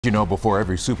You know, before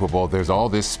every Super Bowl, there's all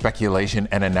this speculation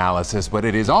and analysis, but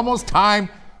it is almost time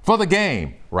for the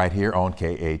game right here on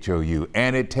KHOU.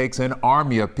 And it takes an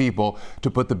army of people to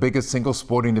put the biggest single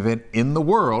sporting event in the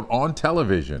world on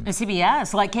television. And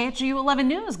CBS, like KHOU 11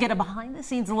 News, get a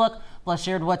behind-the-scenes look, plus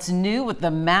shared what's new with the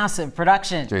massive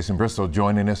production. Jason Bristol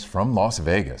joining us from Las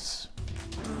Vegas.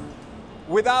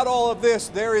 Without all of this,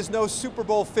 there is no Super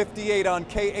Bowl 58 on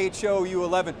KHOU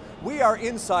 11. We are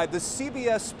inside the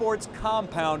CBS Sports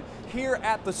compound here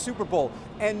at the Super Bowl.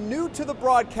 And new to the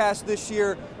broadcast this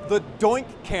year, the Doink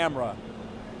camera.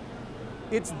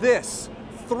 It's this,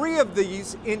 3 of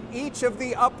these in each of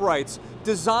the uprights,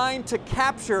 designed to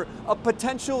capture a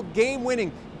potential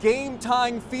game-winning,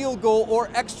 game-tying field goal or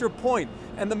extra point.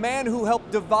 And the man who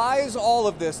helped devise all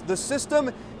of this, the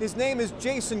system, his name is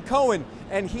Jason KHOU,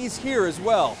 and he's here as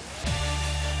well.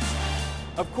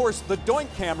 Of course, the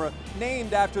Doink camera,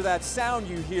 named after that sound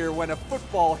you hear when a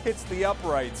football hits the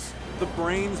uprights. The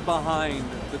brains behind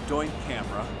the Doink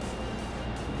camera.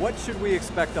 What should we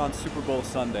expect on Super Bowl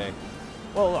Sunday?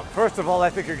 Well, look, first of all, I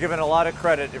think you're giving a lot of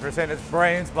credit if you're saying it's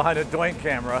brains behind a Doink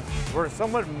camera. We're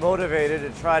somewhat motivated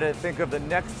to try to think of the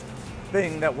next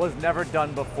thing that was never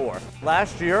done before.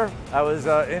 Last year, I was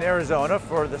in Arizona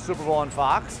for the Super Bowl on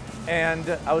Fox,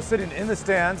 and I was sitting in the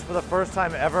stands for the first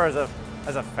time ever as a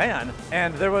fan,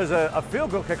 and there was a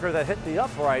field goal kicker that hit the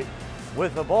upright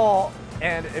with the ball,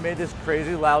 and it made this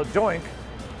crazy loud doink,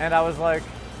 and I was like,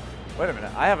 wait a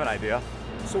minute, I have an idea.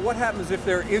 So what happens if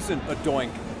there isn't a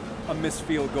doink, a missed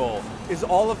field goal? Is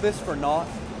all of this for naught?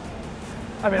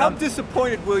 I mean, how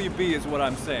disappointed will you be is what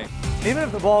I'm saying. Even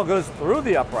if the ball goes through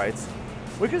the uprights,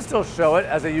 we can still show it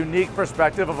as a unique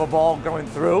perspective of a ball going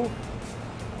through.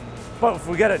 But if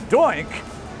we get a doink,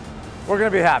 we're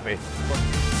going to be happy.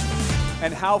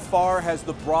 And how far has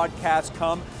the broadcast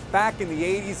come? Back in the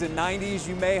 80s and 90s,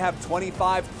 you may have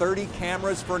 25, 30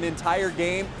 cameras for an entire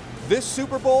game. This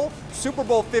Super Bowl, Super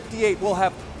Bowl 58, will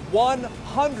have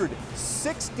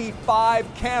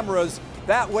 165 cameras.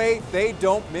 That way, they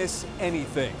don't miss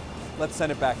anything. Let's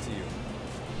send it back to you.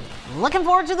 Looking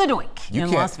forward to the Doink in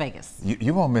Las Vegas.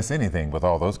 You won't miss anything with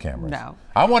all those cameras. No.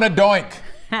 I want a Doink.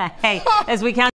 Hey, as we count